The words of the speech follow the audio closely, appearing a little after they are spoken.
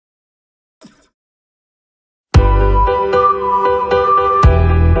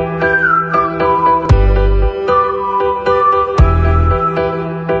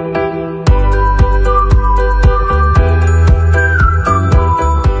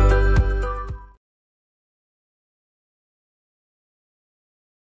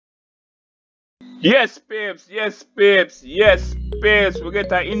Yes, Papes. Yes, Papes. Yes, Papes. We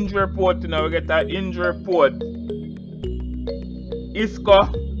get an injury report now. We get an injury report.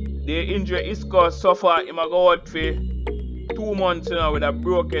 Isco, the injury Isco suffer. He might go out for 2 months now with a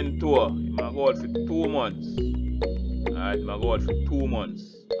broken toe. He might go out for 2 months. Alright, he might go out for 2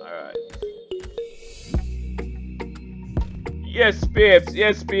 months. Alright. Yes, Papes.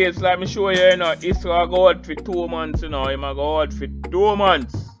 Yes, Papes. Let me show you, Isco go out for 2 months, He might go out for 2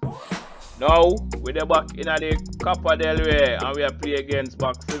 months. Now, we're back in the Copa del Rey and we are playing against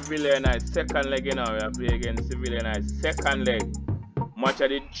back Sevilla in our second leg, We are playing against Sevilla in our second leg. Match of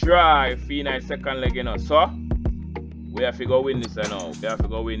the draw in our second leg, So, we have to go win this now. We have to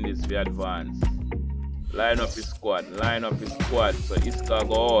go win this for advance. Line up his squad. So, Isco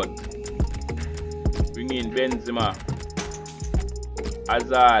go out. Bring in Benzema.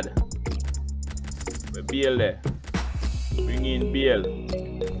 Hazard. We Bale there. Bring in Bale.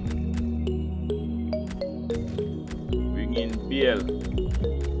 Bale.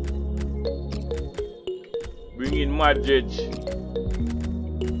 Bring in Madrid.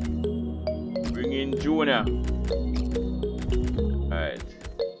 Bring in Junior. Alright.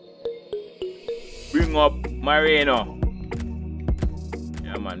 Bring up Moreno.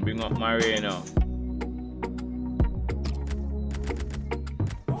 Yeah man, bring up Moreno.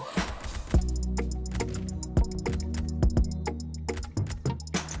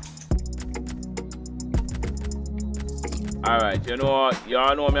 Alright,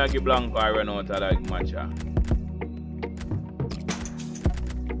 y'all know me I give Blanco I run out of that match.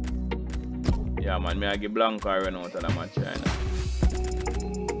 Yeah man, me I give Blanco I run out of that match.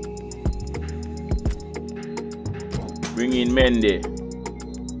 Bring in Mendy.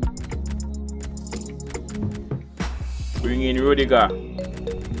 Bring in Rudiger.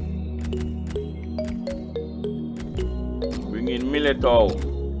 Bring in Militao.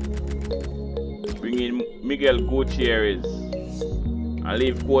 Bring in Miguel Gutierrez. And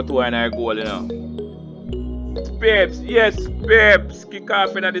leave Courtois in our goal, Papes, yes, Papes. Kick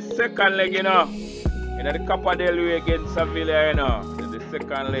off in the second leg, In the Copa del Rey against Sevilla, In the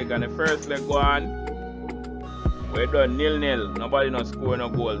second leg. And the first leg go on. We're done 0-0. Nobody not score no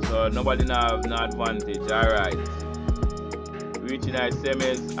goal, so nobody not have no advantage. Alright. Reaching our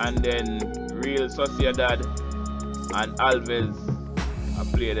semis and then Real Sociedad and Alves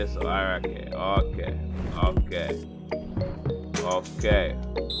play this. Alright, okay.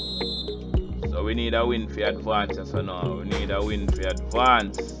 So we need a win for advance, so now we need a win for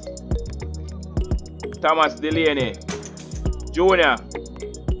advance. Thomas Delaney, Junior.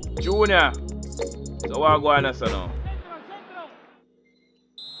 So what go on so now?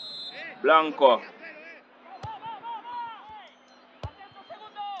 Blanco.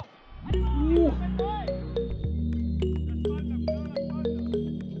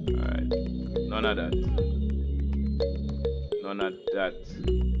 Alright, none of that.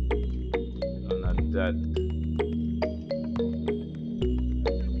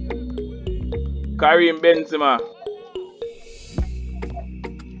 Karim Benzema.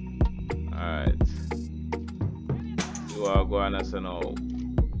 Alright. You are going to say now.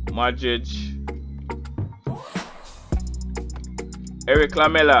 Madrid. Eric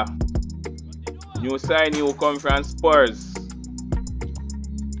Lamela. New signing who come from Spurs.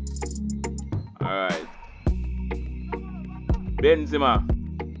 Alright. Benzema.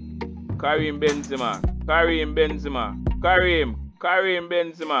 Karim Benzema.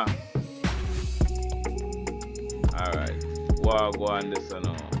 Alright. Wow, go on this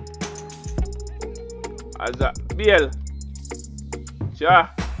now. As a Bale. Sure.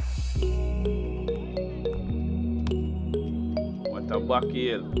 What a back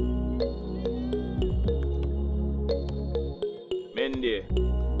heel. Mendy.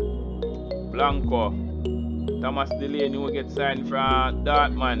 Blanco. Thomas Delaney who get signed from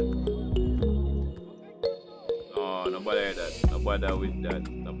Dortmund. No, no bother that. No bother with that.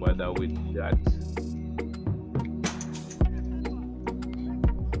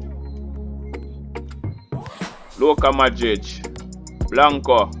 Luka Madrid.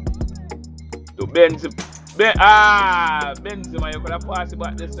 Blanco. To Benzema. Benzema, you could have passed it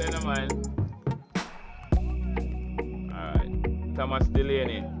back this way, man. Alright. Thomas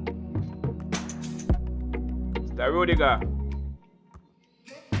Delaney. Mr. Rudiger.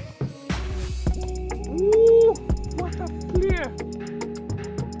 Ooh, what a player.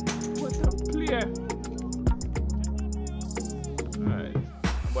 Alright.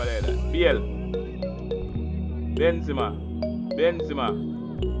 What is that? Bale. Benzema.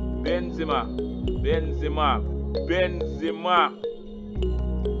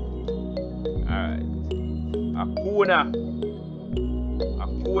 Alright.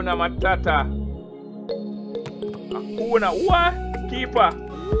 Akuna Matata. Corner. What? Keeper.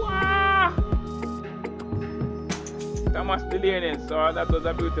 Wow. Thomas Delaney. So that was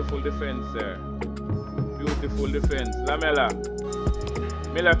a beautiful defense, sir. Beautiful defense. Lamela.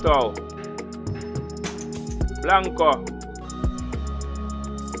 Militao. Blanco.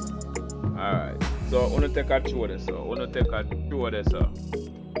 Alright. So, I want to take a throw this, sir. Alright,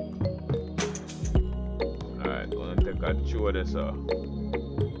 I want to take a throw this, sir.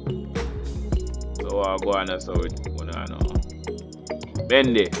 So, I'll go on this, with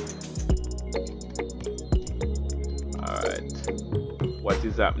Bendy. Alright. What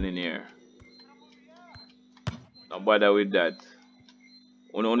is happening here? Don't bother with that.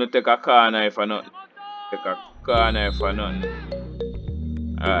 I want to take a corner if I not. Take a corner if I not.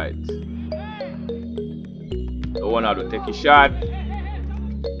 Alright. So one have to take a shot.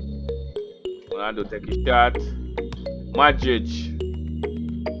 Madrid.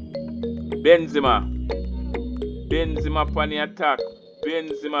 Benzema on the attack.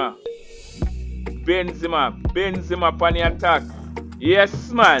 Benzema on the attack.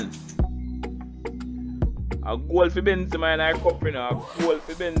 Yes, man. A goal for Benzema in our cup, you know. A goal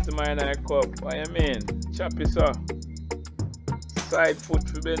for Benzema in our cup. What you mean? Choppy, sir. Side foot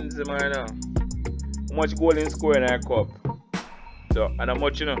for Benzema, you know. How much goal in score in our cup? So, and how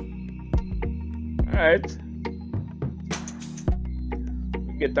much, you know? Alright.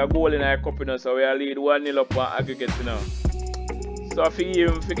 We get a goal in our cup, you know, so we are lead 1-0 up on aggregate, you know. So, if you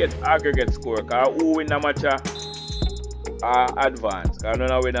even forget aggregate score, because who win the match advance. Because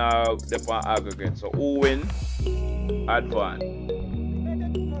none of we now depend on aggregate. So, who win? Advance.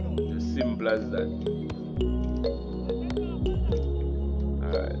 As simple as that.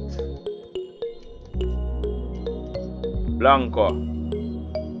 Alright. Blanco.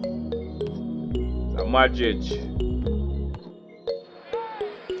 So Madrid.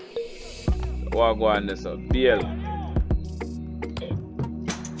 What go on this up? Biel.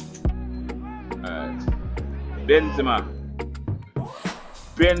 Alright. Benzema.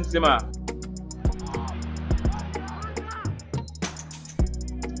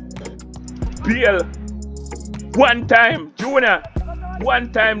 Biel. One time Junior.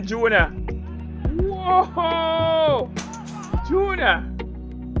 Whoa! Junior.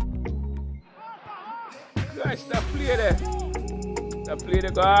 Gosh, that play there. That play the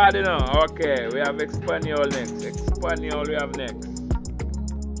guard, you know. Okay, we have Espanyol next. We have next.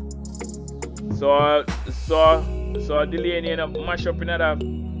 So Delaney, you know, mash up another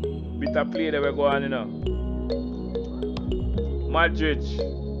bit of play that we go on, you know. Madrid.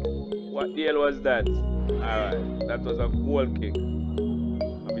 What the hell was that? Alright, that was a goal kick.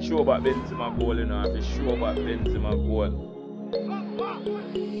 I'll be sure about Benzema goal, you know.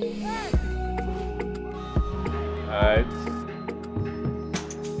 Alright.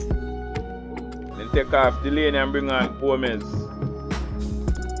 Then take off Delaney and bring on Gomez.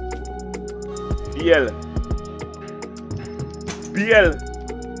 Biel.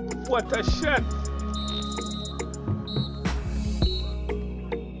 What a shot.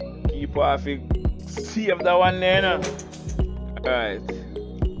 Keep off it. Save that one there, no? Alright.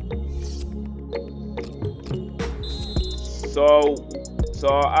 So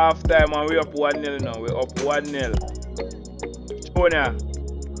half time and we up 1-0 now. We're up 1-0. Junior.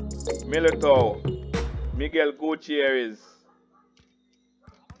 Militao. Miguel Gutierrez.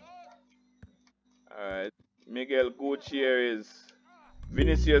 Alright. Miguel Gutierrez.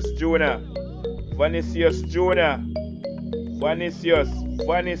 Vinicius Junior. Vinicius. Vinicius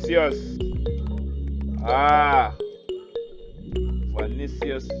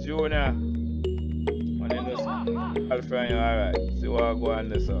Junior. Alright. See what I go on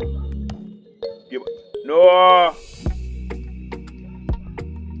this. No!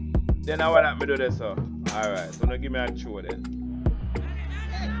 Then I want me do this. Alright. So now give me a throw then.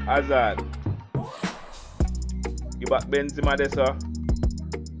 Hazard. Give back Benzema this.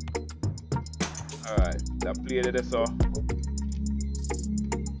 Alright. That play this.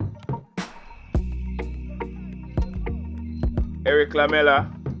 Eric Lamela.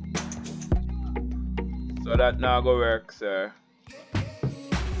 So that now go work, sir.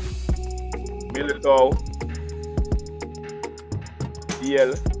 Militao.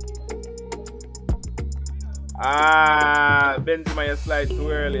 Biel. Benzema, you slide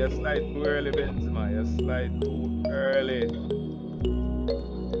too early. Benzema. You slide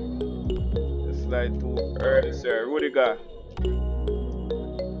too early, sir. Rudiger.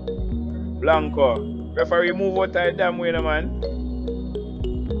 Blanco. Referee move out of the damn way, man.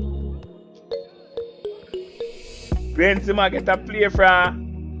 Benzema get a play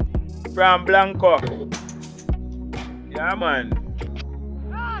from Blanco. Yeah, man.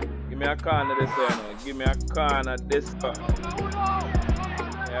 Give me a corner this you know. Give me a corner this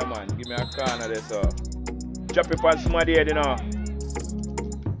Yeah man, give me a corner this Drop it on somebody head, you know.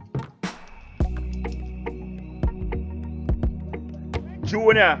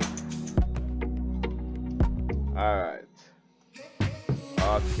 Junior. Alright.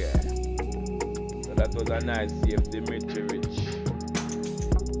 Okay. So that was a nice save, Dimitrovic.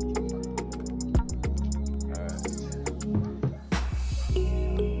 Alright.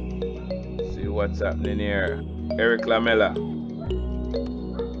 See what's happening here. Eric Lamela.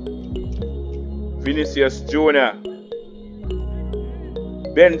 Vinicius Junior.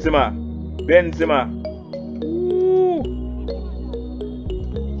 Benzema. Ooh.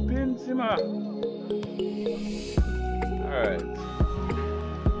 Benzema. Alright.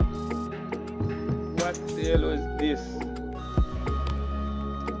 What the hell was this?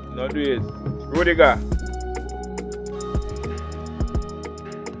 No do it. Rudiger.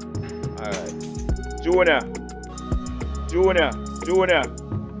 Alright. Junior.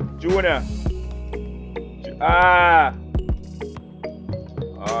 Ah.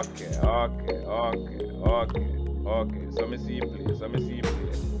 Okay. So me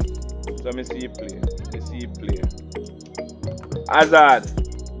see play. Hazard.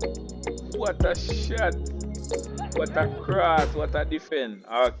 What a shot. What a cross. What a defense.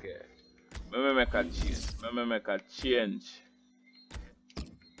 Okay. Let me make a change.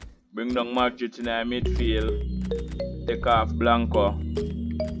 Bring down Madrid in the midfield. Take off Blanco.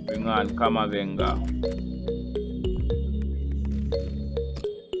 Bring on Camavinga.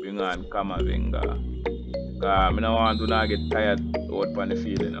 I don't want to not get tired out on the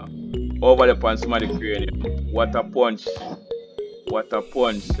field, you know. Over the punch, somebody cranium. What a punch,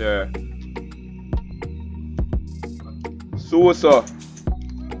 sir. Sousa.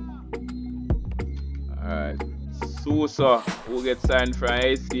 Alright. Sousa, who gets signed from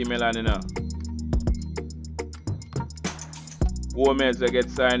AC Milan, you know. Gomez, who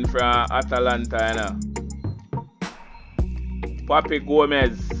gets signed from Atalanta, you know. Papi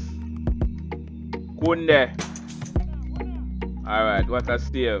Gomez. Kunde. Alright, what a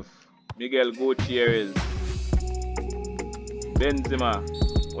save. Miguel Gutierrez. Benzema.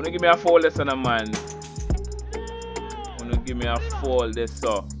 Wanna give me a foul this on man. Wanna give me a foul this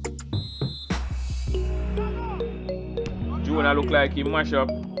so. Juna look like he mash up.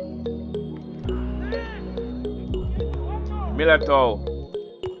 Militao.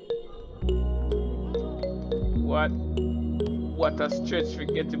 What a stretch for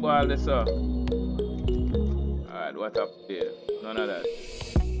get the ball this up. Alright, what up there? None of that.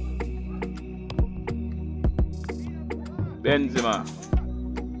 Benzema.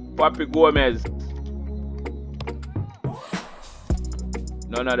 Papi Gomez.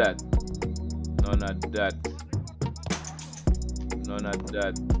 None of that.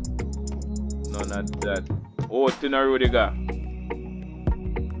 Oh, Tina Rudiger.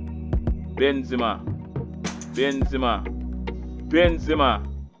 Benzema.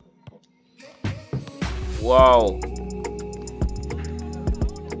 Wow.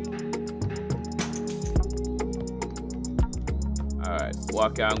 Alright,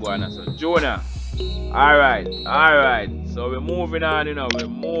 what can go on so Jonah. Alright. So we're moving on, you know. We're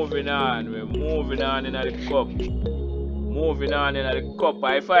moving on in the cup.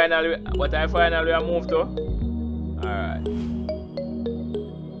 I finally moved to. Alright.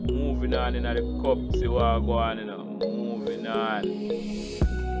 Moving on in the cup. See what go on, you know. Moving on.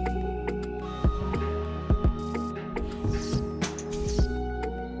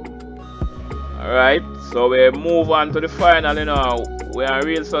 Alright, so we move on to the final, you know. We are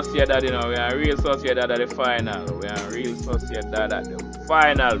Real Sociedad, you know. We are Real Sociedad at the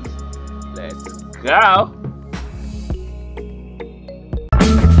final. Let's go.